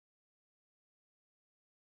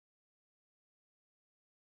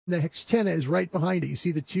The HexTenna is right behind it. You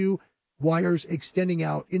see the two wires extending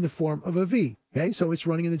out in the form of a V. Okay, so it's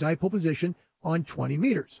running in the dipole position on 20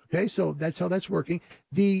 meters. Okay, so that's how that's working.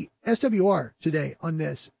 The SWR today on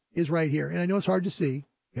this is right here. And I know it's hard to see.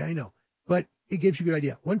 Okay, I know. But it gives you a good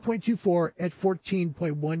idea. 1.24 at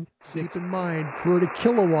 14.16. Keep in mind, we're at a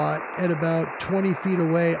kilowatt at about 20 feet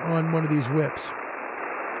away on one of these whips.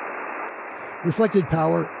 Reflected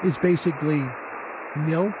power is basically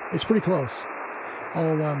nil. It's pretty close.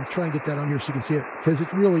 I'll try and get that on here so you can see it, because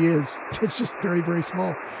it really is. It's just very, very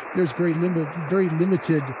small. There's very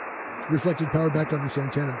limited reflected power back on this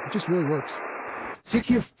antenna. It just really works.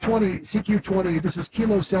 CQ20, this is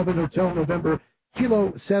Kilo 7 Hotel November.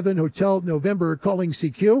 Kilo 7 Hotel November calling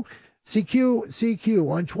CQ. CQ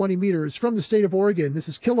on 20 meters from the state of Oregon. This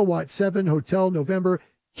is Kilowatt 7 Hotel November.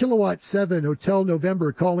 Kilowatt 7 Hotel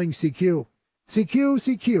November calling CQ.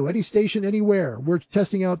 CQ, any station, anywhere. We're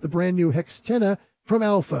testing out the brand new HexTenna from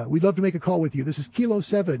Alpha. We'd love to make a call with you. This is Kilo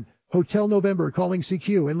 7 Hotel November calling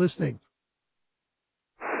CQ and listening.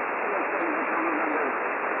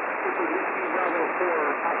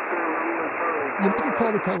 You make a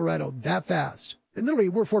call to Colorado that fast. And literally,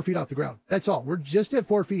 we're 4 feet off the ground. That's all. We're just at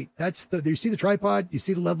 4 feet. You see the tripod? You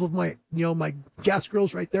see the level of my gas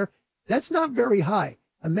grills right there? That's not very high.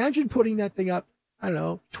 Imagine putting that thing up, I don't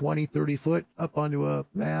know, 20, 30 foot up onto a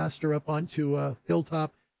mast or up onto a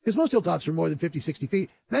hilltop. Because most hilltops are more than 50, 60 feet.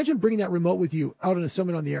 Imagine bringing that remote with you out on a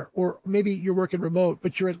summit on the air. Or maybe you're working remote,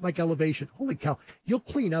 but you're at like elevation. Holy cow. You'll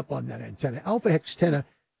clean up on that antenna. Alpha HexTenna,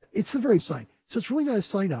 it's the very sign. So it's really not a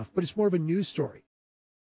sign off, but it's more of a news story.